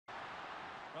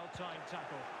well-timed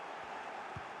tackle.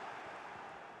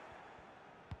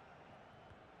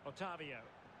 Otavio.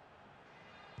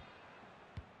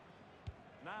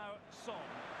 Now Son.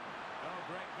 Oh,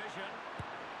 great vision.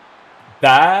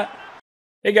 That.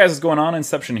 Hey guys, what's going on?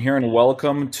 Inception here, and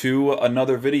welcome to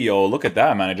another video. Look at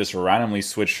that, man. I just randomly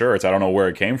switched shirts. I don't know where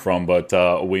it came from,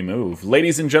 but we move.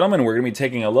 Ladies and gentlemen, we're going to be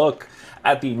taking a look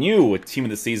at the new Team of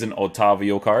the Season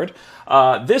Otavio card.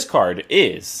 This card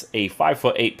is a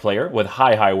 5'8" player with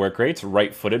high work rates,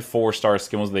 right-footed, 4-star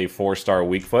skills with a 4-star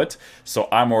weak foot. So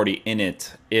I'm already in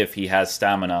it if he has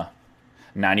stamina.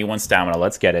 91 stamina,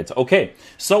 let's get it. Okay,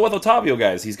 so with Otavio,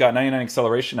 guys, he's got 99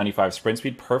 acceleration, 95 sprint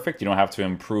speed, perfect. You don't have to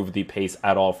improve the pace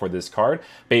at all for this card.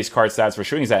 Base card stats for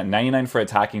shooting, he's at 99 for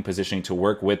attacking positioning to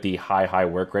work with the high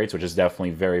work rates, which is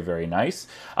definitely very nice.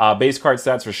 Base card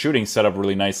stats for shooting set up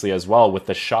really nicely as well, with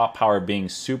the shot power being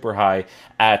super high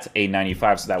at a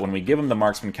 95, so that when we give him the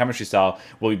marksman chemistry style,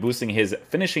 we'll be boosting his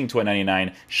finishing to a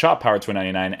 99, shot power to a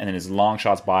 99, and then his long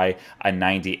shots by a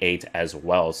 98 as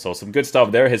well. So some good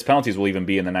stuff there. His penalties will even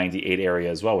be in the 98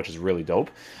 area as well, which is really dope.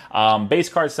 Base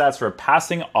card stats for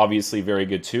passing, obviously very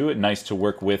good too. Nice to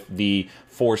work with the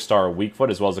 4-star weak foot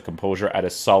as well as a composure at a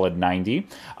solid 90.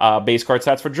 Base card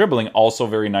stats for dribbling, also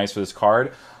very nice for this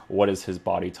card. What is his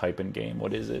body type in game?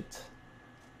 What is it?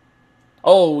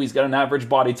 Oh, he's got an average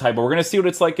body type, but we're going to see what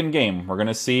it's like in game. We're going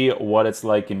to see what it's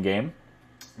like in game.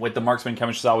 With the marksman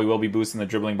chemistry style, we will be boosting the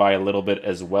dribbling by a little bit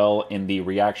as well in the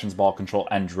reactions, ball control,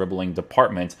 and dribbling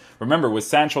department. Remember, with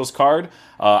Sancho's card,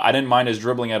 I didn't mind his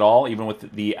dribbling at all, even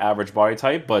with the average body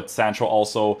type, but Sancho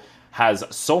also has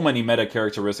so many meta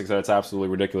characteristics that it's absolutely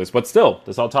ridiculous. But still,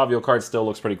 this Otavio card still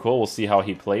looks pretty cool. We'll see how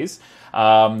he plays.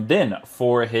 Then,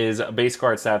 for his base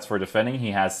card stats for defending,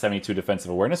 he has 72 defensive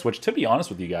awareness, which, to be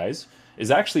honest with you guys, is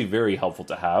actually very helpful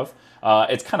to have.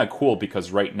 It's kind of cool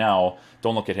because right now,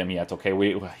 don't look at him yet,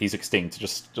 okay? He's extinct.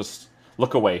 Just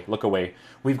look away, look away.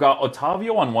 We've got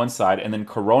Otavio on one side and then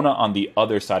Corona on the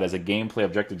other side as a gameplay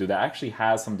objective dude that actually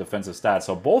has some defensive stats.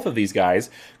 So both of these guys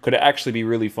could actually be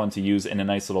really fun to use in a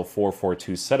nice little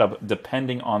 4-4-2 setup,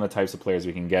 depending on the types of players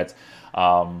we can get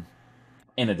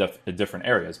in the different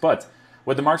areas. But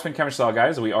with the marksman chemistry style,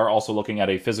 guys, we are also looking at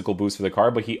a physical boost for the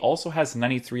card, but he also has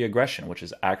 93 aggression, which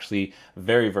is actually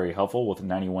very helpful with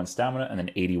 91 stamina and then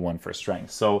 81 for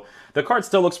strength. So the card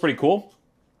still looks pretty cool.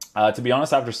 To be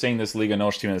honest, after seeing this Liga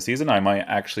NOS Team of the Season, I might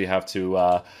actually have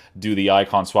to do the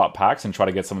icon swap packs and try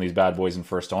to get some of these bad boys in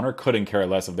first owner. Couldn't care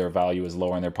less if their value is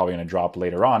lower and they're probably going to drop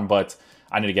later on, but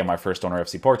I need to get my first owner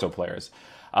FC Porto players.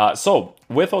 So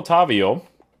with Otavio,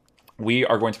 we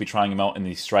are going to be trying him out in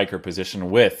the striker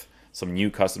position with some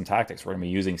new custom tactics. We're going to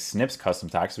be using Snip's custom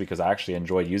tactics because I actually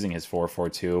enjoyed using his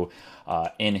 4-4-2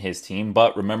 in his team.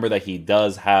 But remember that he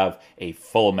does have a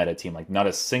full meta team. Like, not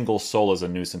a single soul is a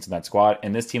nuisance in that squad.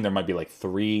 In this team, there might be like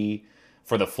 3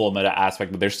 for the full meta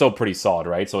aspect, but they're still pretty solid,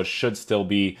 right? So it should still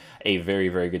be a very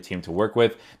good team to work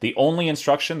with. The only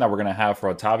instruction that we're going to have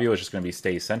for Otavio is just going to be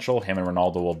stay central. Him and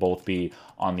Ronaldo will both be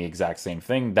on the exact same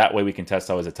thing. That way we can test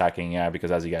out his attacking,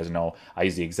 because as you guys know, I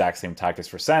use the exact same tactics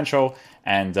for Sancho,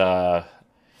 and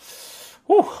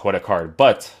whew, what a card.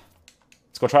 But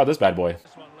let's go try out this bad boy.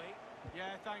 Yeah,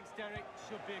 thanks, Derek.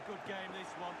 Should be a good game, this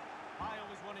one. I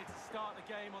always wanted to start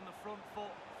the game on the front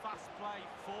foot, fast play,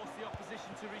 force the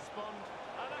opposition to respond.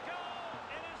 And a goal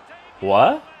in his debut.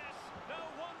 What? No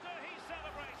wonder he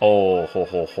celebrated. Oh,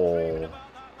 ho.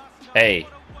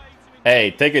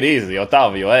 Hey, take it easy,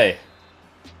 Otavio, hey.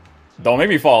 Don't make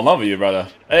me fall in love with you, brother.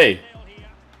 Hey,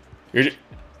 your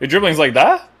dribbling's like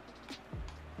that?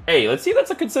 Hey, let's see if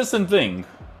that's a consistent thing.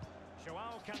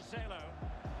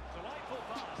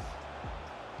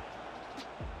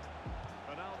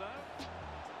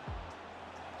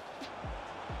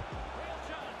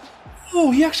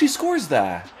 Oh, he actually scores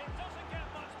that.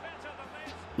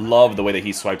 Love the way that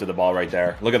he swiped at the ball right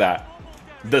there. Look at that.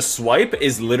 The swipe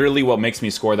is literally what makes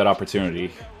me score that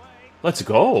opportunity. Let's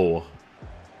go.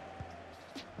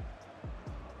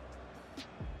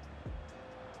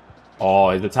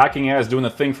 Oh, his attacking air is doing the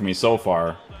thing for me so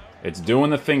far. It's doing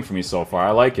the thing for me so far.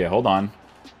 I like it. Hold on.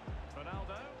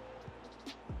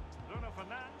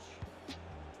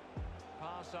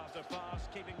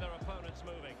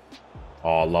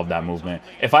 Oh, I love that movement.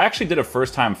 If I actually did a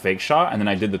first-time fake shot and then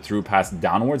I did the through pass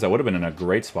downwards, I would have been in a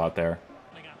great spot there.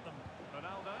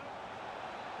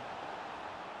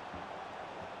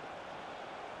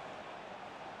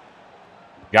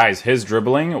 Guys, his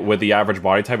dribbling with the average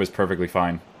body type is perfectly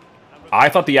fine. I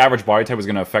thought the average body type was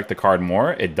going to affect the card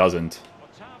more. It doesn't.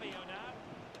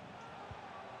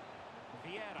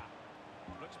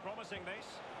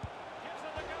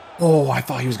 Oh, I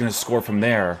thought he was going to score from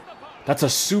there. That's a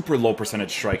super low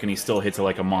percentage strike, and he still hits it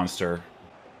like a monster.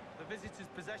 The visitors'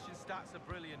 possession stats are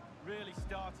brilliant. Really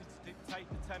started to dictate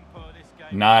the tempo of this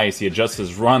game. Nice, he adjusts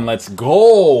his run. Let's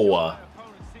go!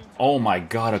 Oh my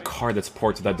god, a card that's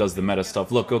ported that does the meta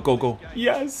stuff. Look, go, go, go.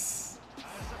 Yes!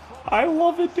 I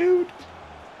love it, dude.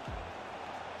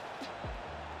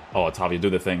 Oh, Otavio, do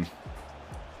the thing.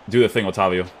 Do the thing,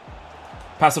 Otavio.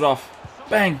 Pass it off.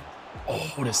 Bang!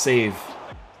 Oh, what a save.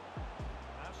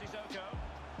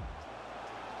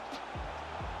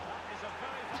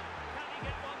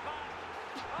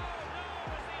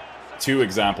 Two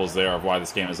examples there of why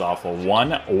this game is awful.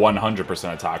 One,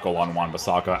 100% tackle on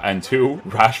Wan-Bissaka, and two,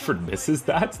 Rashford misses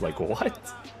that? Like, what?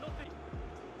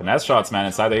 Finesse shots, man,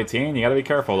 inside the 18. You gotta be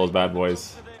careful of those bad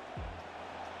boys.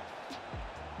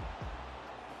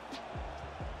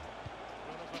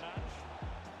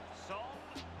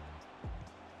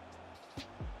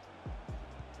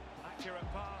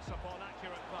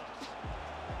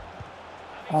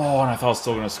 Oh, and I thought I was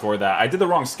still going to score that. I did the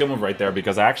wrong skill move right there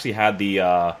because I actually had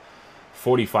the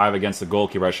 45 against the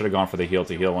goalkeeper. I should have gone for the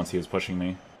heel-to-heel once he was pushing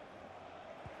me.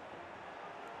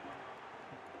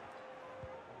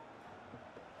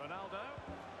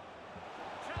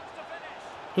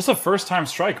 Just a first-time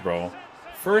strike, bro.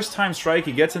 First-time strike,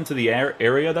 he gets into the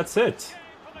area, that's it.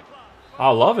 I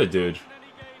love it, dude.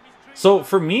 So,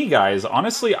 for me, guys,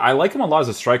 honestly, I like him a lot as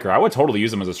a striker. I would totally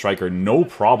use him as a striker, no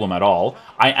problem at all.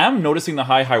 I am noticing the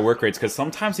high work rates, because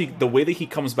sometimes the way that he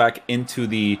comes back into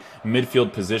the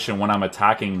midfield position when I'm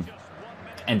attacking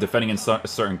and defending in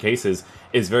certain cases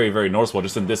is very, very noticeable,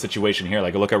 just in this situation here.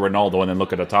 Like, look at Ronaldo and then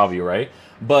look at Otavio, right?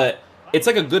 But it's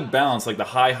like a good balance, like the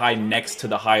high next to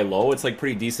the high-low. It's like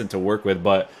pretty decent to work with,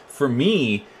 but for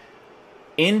me,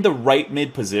 in the right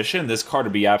mid position, this card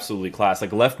would be absolutely class.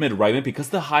 Like left mid, right mid, because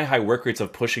the high work rates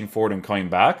of pushing forward and coming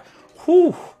back.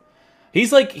 Whew.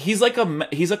 He's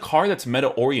a card that's meta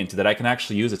oriented that I can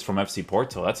actually use. It's from FC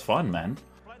Porto. That's fun, man.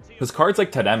 This card's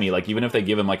like Taremi. Like even if they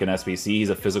give him like an SBC, he's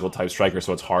a physical type striker,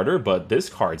 so it's harder. But this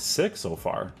card's sick so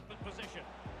far.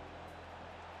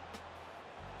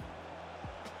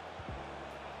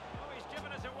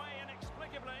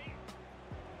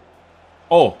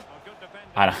 Oh.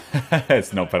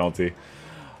 It's no penalty.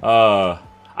 I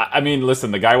mean,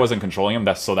 listen, the guy wasn't controlling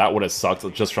him, so that would have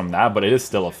sucked just from that, but it is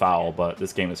still a foul, but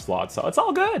this game is flawed, so it's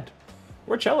all good.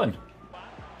 We're chilling.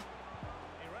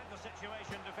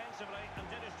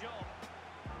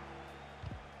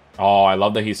 Oh, I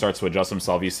love that he starts to adjust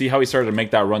himself. You see how he started to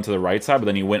make that run to the right side, but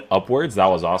then he went upwards? That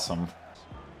was awesome.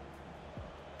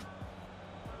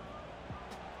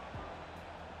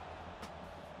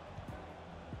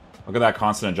 Look at that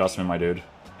constant adjustment, my dude.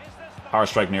 Power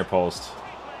strike near post.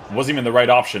 Wasn't even the right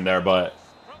option there, but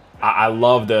I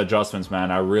love the adjustments,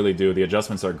 man. I really do. The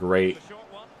adjustments are great.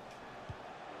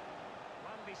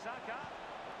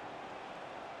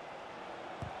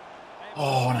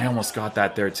 Oh, and I almost got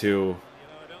that there, too.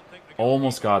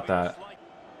 Almost got that.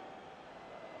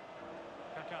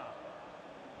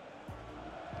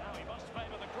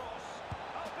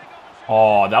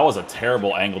 Oh, that was a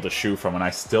terrible angle to shoot from, and I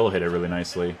still hit it really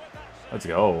nicely. Let's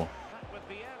go.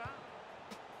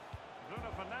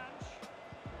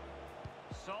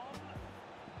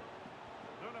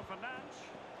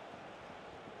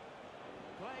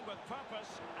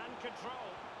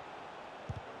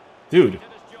 Dude,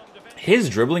 his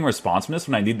dribbling responsiveness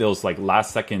when I need those like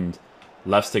last second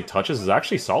left stick touches is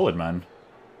actually solid, man.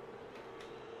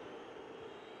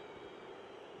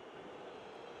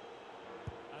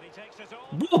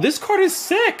 Bro, this card is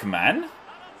sick, man.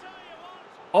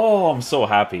 Oh, I'm so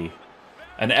happy.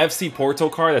 An FC Porto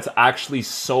card that's actually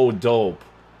so dope.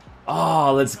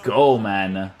 Oh, let's go,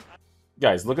 man.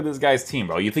 Guys, look at this guy's team,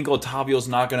 bro. You think Otavio's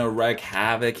not gonna wreak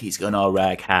havoc? He's gonna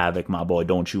wreak havoc, my boy.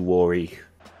 Don't you worry.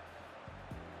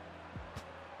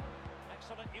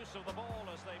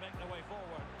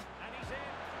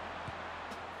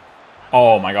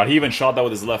 Oh my god, he even shot that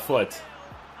with his left foot.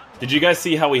 Did you guys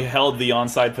see how he held the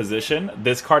onside position?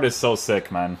 This card is so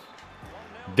sick, man.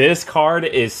 This card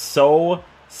is so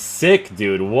sick,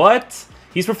 dude. What?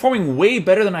 He's performing way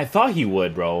better than I thought he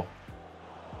would, bro.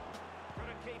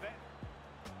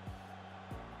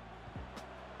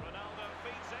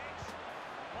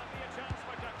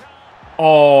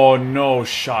 Oh, no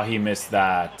shot. He missed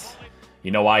that.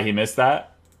 You know why he missed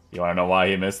that? You want to know why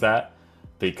he missed that?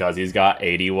 Because he's got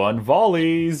 81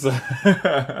 volleys.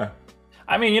 I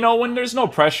mean, you know, when there's no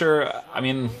pressure, I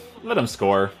mean, let him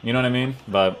score. You know what I mean?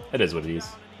 But it is what it is.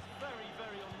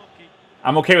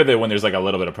 I'm okay with it when there's like a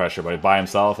little bit of pressure, but by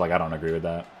himself, like, I don't agree with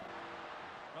that.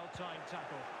 Well-timed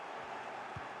tackle.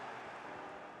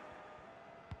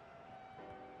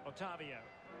 Otavio.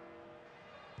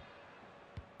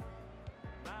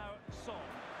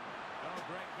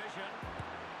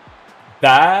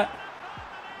 That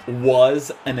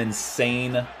was an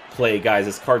insane play, guys.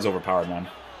 This card's overpowered, man.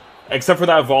 Except for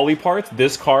that volley part,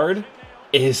 this card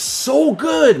is so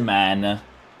good, man.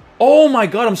 Oh my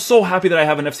god, I'm so happy that I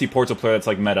have an FC Porto player that's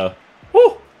like meta.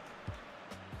 Woo!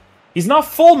 He's not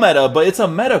full meta, but it's a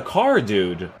meta card,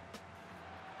 dude.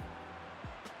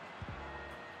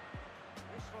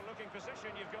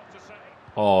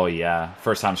 Oh yeah,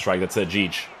 first time strike, that's it,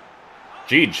 Jeej.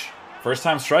 Jeej, first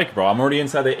time strike, bro. I'm already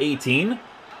inside the 18.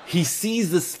 He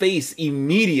sees the space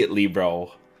immediately,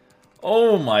 bro.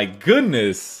 Oh my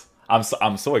goodness.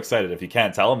 I'm so excited. If you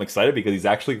can't tell, I'm excited because he's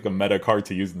actually a meta card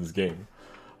to use in this game.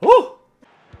 Woo! Oh,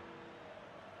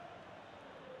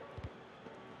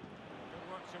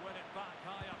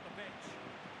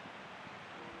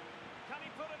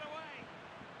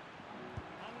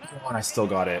 and I still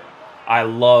got it. I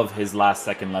love his last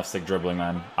second left stick dribbling,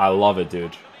 man. I love it,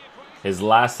 dude. His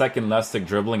last second left stick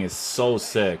dribbling is so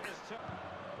sick.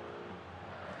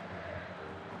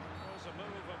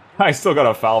 I still got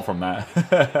a foul from that.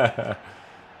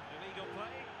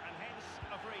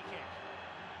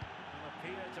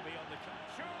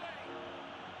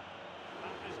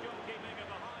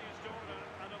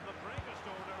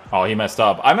 Oh, he messed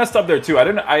up. I messed up there too. I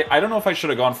don't know if I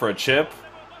should have gone for a chip.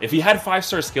 If he had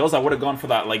 5-star skills, I would have gone for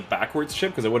that like backwards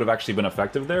chip because it would have actually been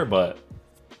effective there, but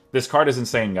this card is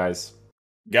insane, guys.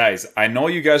 Guys, I know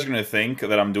you guys are going to think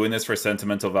that I'm doing this for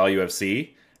Sentimental Value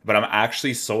FC, but I'm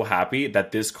actually so happy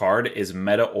that this card is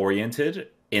meta-oriented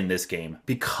in this game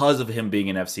because of him being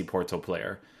an FC Porto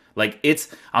player. Like,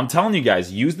 I'm telling you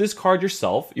guys, use this card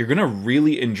yourself. You're going to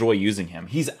really enjoy using him.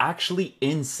 He's actually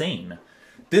insane.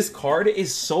 This card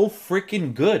is so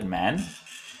freaking good, man.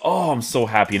 Oh, I'm so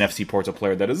happy an FC Porto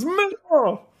player that is meta.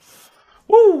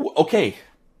 Woo! Okay,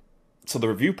 so the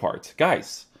review part.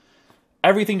 Guys,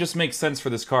 everything just makes sense for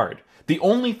this card. The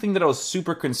only thing that I was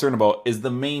super concerned about is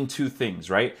the main two things,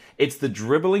 right? It's the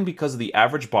dribbling because of the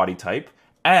average body type,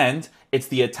 and it's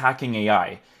the attacking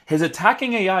AI. His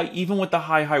attacking AI, even with the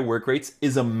high work rates,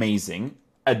 is amazing.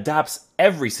 Adapts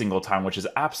every single time, which is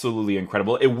absolutely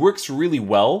incredible. It works really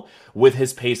well with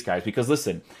his pace, guys, because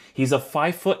listen, he's a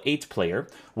 5'8" player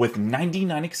with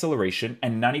 99 acceleration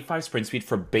and 95 sprint speed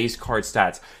for base card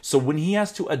stats. So when he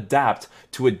has to adapt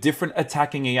to a different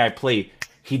attacking AI play,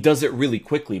 he does it really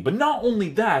quickly. But not only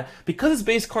that, because his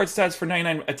base card stats for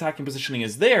 99 attacking positioning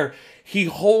is there, he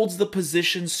holds the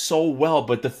position so well.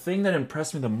 But the thing that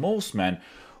impressed me the most, man,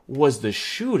 was the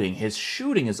shooting. His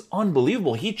shooting is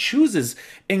unbelievable. He chooses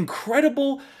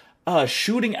incredible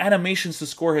shooting animations to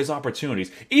score his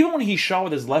opportunities. Even when he shot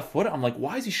with his left foot, I'm like,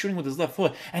 why is he shooting with his left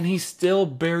foot? And he's still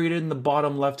buried in the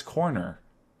bottom left corner.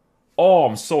 Oh,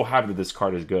 I'm so happy that this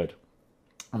card is good.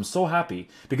 I'm so happy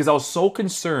because I was so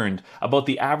concerned about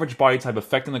the average body type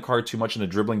affecting the card too much in the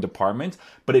dribbling department,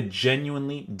 but it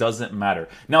genuinely doesn't matter.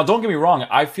 Now, don't get me wrong.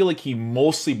 I feel like he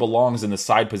mostly belongs in the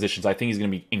side positions. I think he's going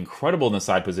to be incredible in the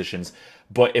side positions,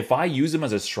 but if I use him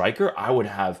as a striker, I would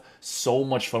have so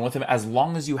much fun with him as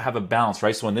long as you have a balance,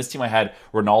 right? So in this team, I had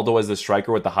Ronaldo as the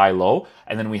striker with the high-low,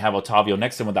 and then we have Otavio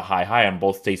next to him with the high-high, and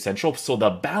both stay central. So the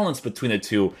balance between the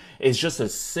two is just a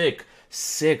sick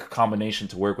combination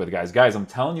to work with, guys. Guys, I'm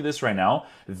telling you this right now.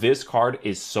 This card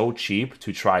is so cheap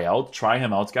to try out. Try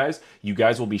him out, guys. You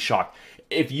guys will be shocked.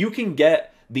 If you can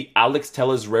get the Alex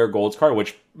Telles rare golds card,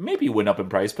 which maybe went up in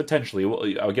price,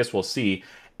 potentially, I guess we'll see.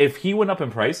 If he went up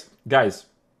in price, guys,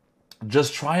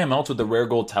 just try him out with the rare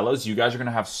gold Telles. You guys are going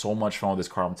to have so much fun with this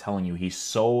card. I'm telling you, he's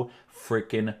so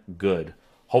freaking good.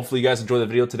 Hopefully you guys enjoyed the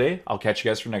video today. I'll catch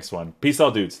you guys for the next one. Peace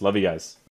out, dudes. Love you guys.